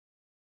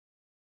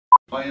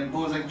By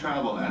imposing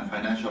travel and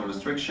financial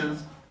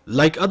restrictions,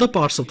 like other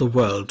parts of the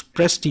world,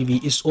 Press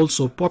TV is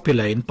also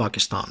popular in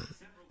Pakistan.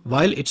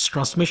 While its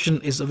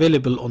transmission is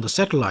available on the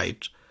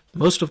satellite,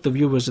 most of the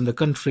viewers in the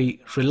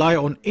country rely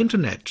on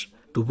internet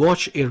to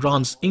watch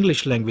Iran's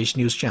English language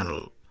news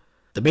channel.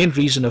 The main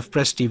reason of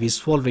Press TV's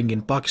following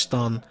in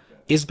Pakistan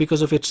is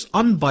because of its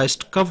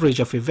unbiased coverage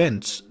of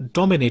events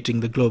dominating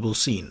the global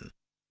scene.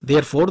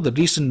 Therefore, the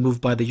recent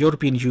move by the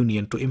European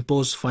Union to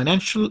impose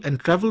financial and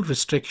travel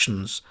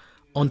restrictions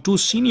on two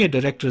senior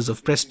directors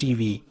of Press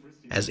TV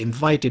has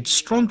invited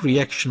strong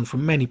reaction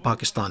from many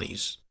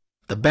Pakistanis.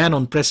 The ban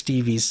on Press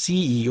TV's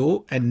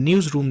CEO and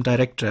newsroom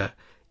director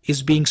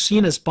is being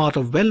seen as part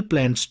of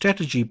well-planned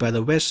strategy by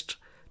the West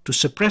to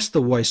suppress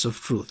the voice of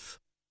truth.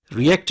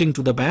 Reacting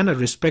to the ban, a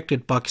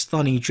respected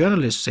Pakistani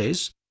journalist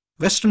says,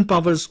 Western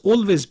powers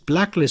always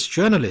blacklist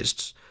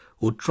journalists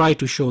who try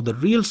to show the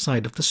real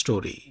side of the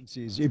story.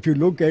 If you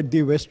look at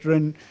the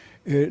Western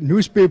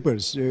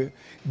newspapers,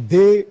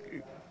 they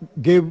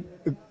give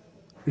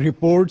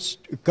reports,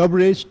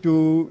 coverage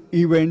to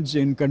events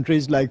in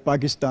countries like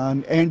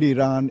Pakistan and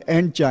Iran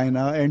and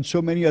China and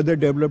so many other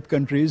developed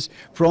countries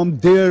from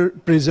their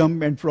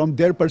prism and from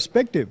their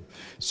perspective.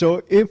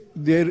 So if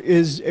there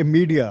is a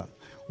media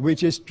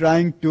which is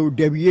trying to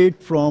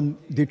deviate from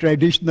the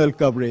traditional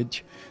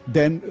coverage,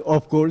 then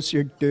of course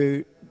it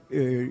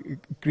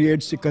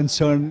creates a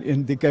concern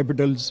in the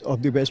capitals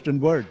of the Western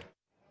world.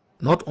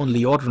 Not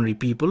only ordinary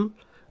people,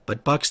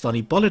 but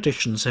Pakistani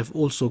politicians have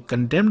also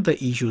condemned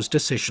the EU's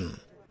decision.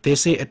 They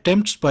say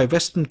attempts by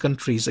Western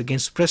countries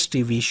against Press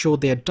TV show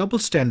their double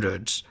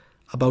standards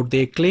about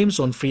their claims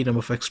on freedom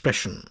of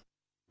expression.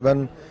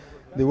 When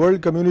the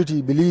world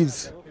community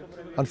believes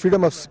on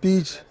freedom of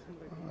speech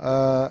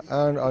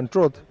and on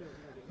truth,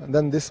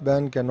 then this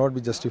ban cannot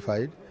be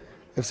justified.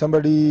 If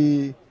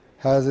somebody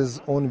has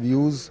his own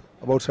views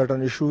about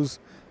certain issues,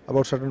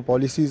 about certain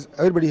policies,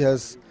 everybody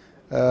has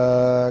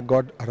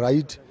got a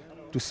right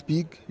to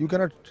speak. You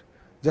cannot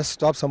just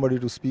stop somebody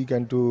to speak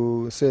and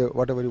to say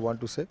whatever you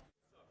want to say.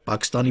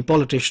 Pakistani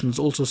politicians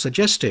also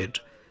suggested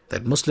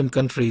that Muslim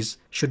countries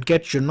should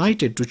get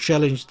united to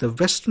challenge the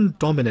Western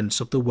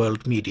dominance of the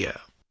world media.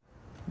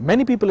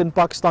 Many people in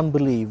Pakistan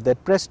believe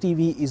that Press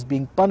TV is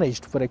being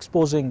punished for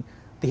exposing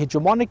the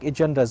hegemonic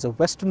agendas of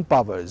Western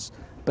powers,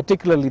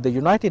 particularly the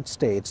United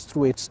States,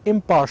 through its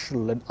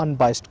impartial and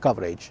unbiased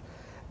coverage.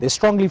 They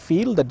strongly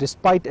feel that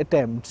despite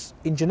attempts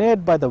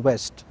engineered by the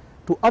West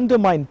to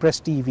undermine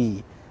Press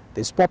TV,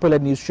 this popular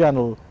news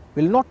channel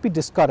will not be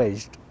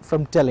discouraged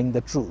from telling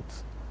the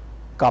truth.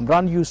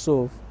 Kamran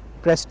Yusuf,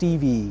 Press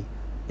TV,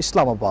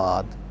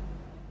 Islamabad.